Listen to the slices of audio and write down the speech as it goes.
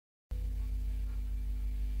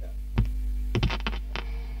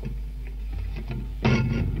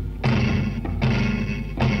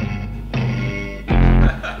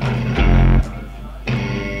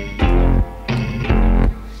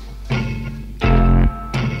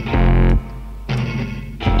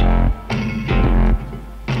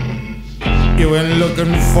went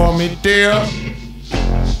looking for me, dear,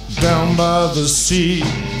 down by the sea.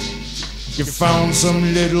 You found some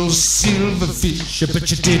little silverfish, but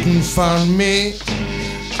you didn't find me.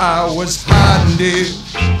 I was hiding, dear,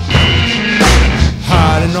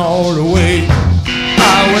 hiding all the way.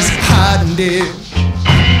 I was hiding, dear,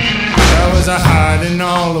 I was hiding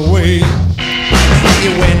all the way.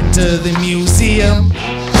 You went to the museum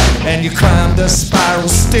and you climbed the spiral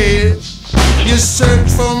stair. You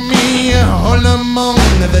searched for me all among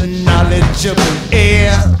the knowledgeable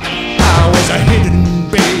air. I was a hidden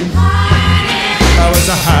babe, I was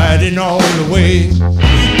a hiding all the way.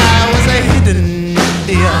 I was a hidden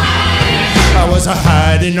dear, I was a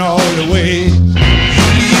hiding all the way.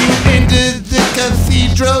 You entered the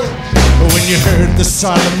cathedral when you heard the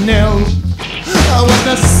solemn knell. I was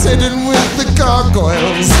not sitting with the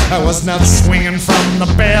gargoyles, I was not swinging from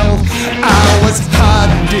the bell. I was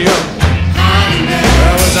hiding, dear,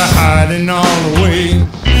 I was a hiding all the way.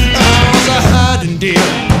 I was a hiding, dear,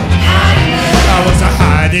 I was a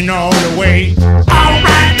hiding all the way. All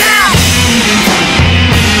right now!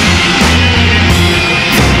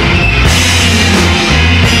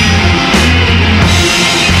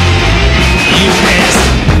 You asked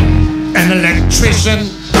an electrician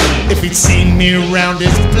if he'd seen me around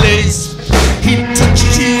his place. He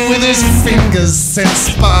touched you with his fingers and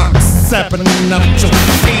sparks zapping up your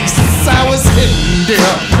face. I was hidden,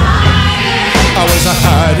 dear, I was a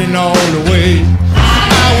hiding all the way.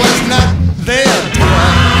 I was not there, dear,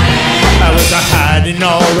 I was a hiding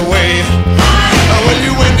all the way. Well,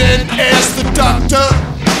 you went and asked the doctor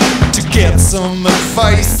to get some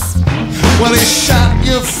advice. Well, he shot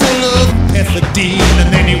you full of pethidine and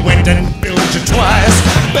then he went and billed you twice.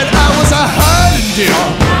 But I was a hiding, dear,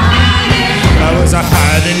 I was a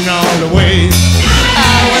hiding all the way.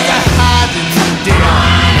 I was a hiding, dear,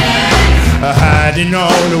 a hiding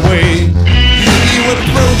all the way. You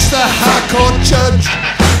approached the high court judge,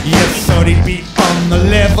 you thought he'd be on the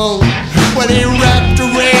level. When he wrapped a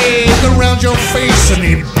rag around your face and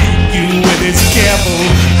he beat you with his gavel.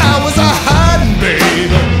 I was a hiding,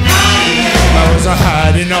 babe, I was a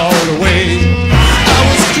hiding all the way. I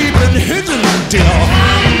was keeping hidden, dear,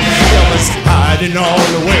 I was hiding all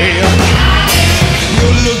the way. You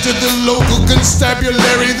looked at the local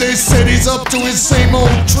constabulary, they said he's up to his same old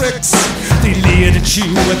tricks. They leered at you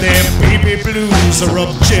with their baby blues or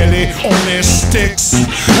rub jelly on their sticks.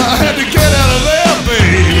 I had to get out of there,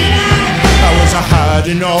 babe, I was a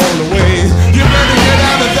hiding all the way. You better get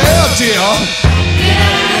out of there, dear,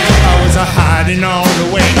 I was a hiding all the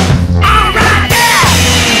way. All right there!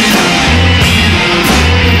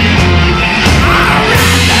 All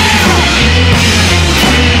right there!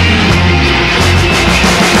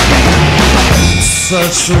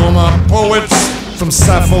 Search through my poets, from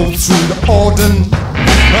Sappho through the Auden.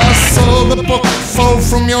 I saw the book fall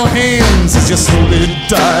from your hands as you slowly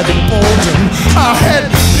died of boredom. I had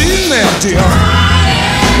been there, dear,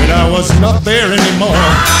 but I was not there anymore.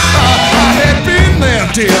 I had been there,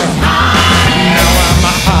 dear, now I'm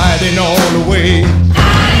hiding all the way.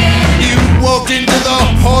 You walked into the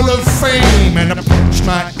Hall of Fame and approached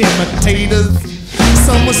my imitators.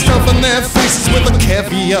 Some were stuffing their faces with a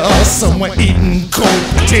caviar, some were eating cold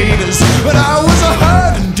potatoes. But I was a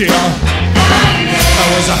hiding, dear, I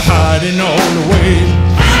was a hiding all the way.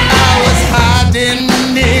 I was hiding,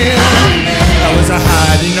 dear, I was a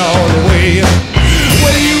hiding all the way.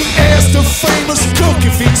 Well, you asked a famous cook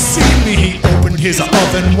if he'd seen me. He opened his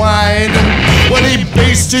oven wide. Well, he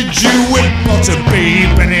basted you with butter,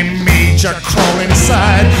 babe, and he made you crawl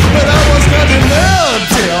inside. But I was not in there,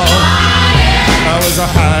 dear, I was a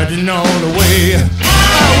hiding all the way.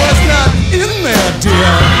 I was not in there,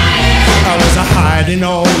 dear, I was a hiding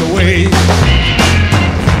all the way.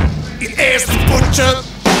 He asked the butcher,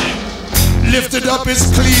 lifted up his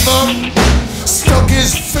cleaver, stuck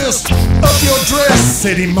his fist up your dress,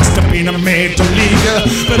 said he must have been a maid to leave you.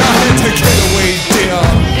 But I had to get away, dear,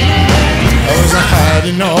 I was a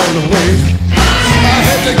hiding all the way. I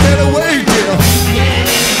had to get away, dear,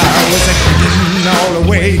 I was a hiding all the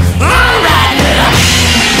way. All right, dear.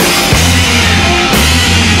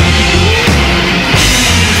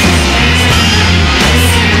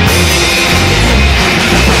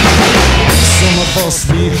 Some of us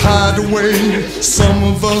we hide away, some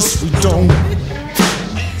of us we don't.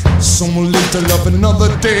 Some will live to love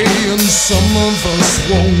another day and some of us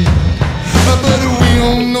won't. But we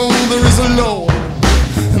all know there is a Lord,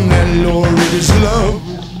 and that Lord it is love.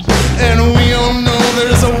 And we all know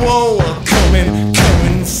there is a war coming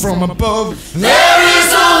from above. There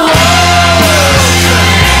is a war.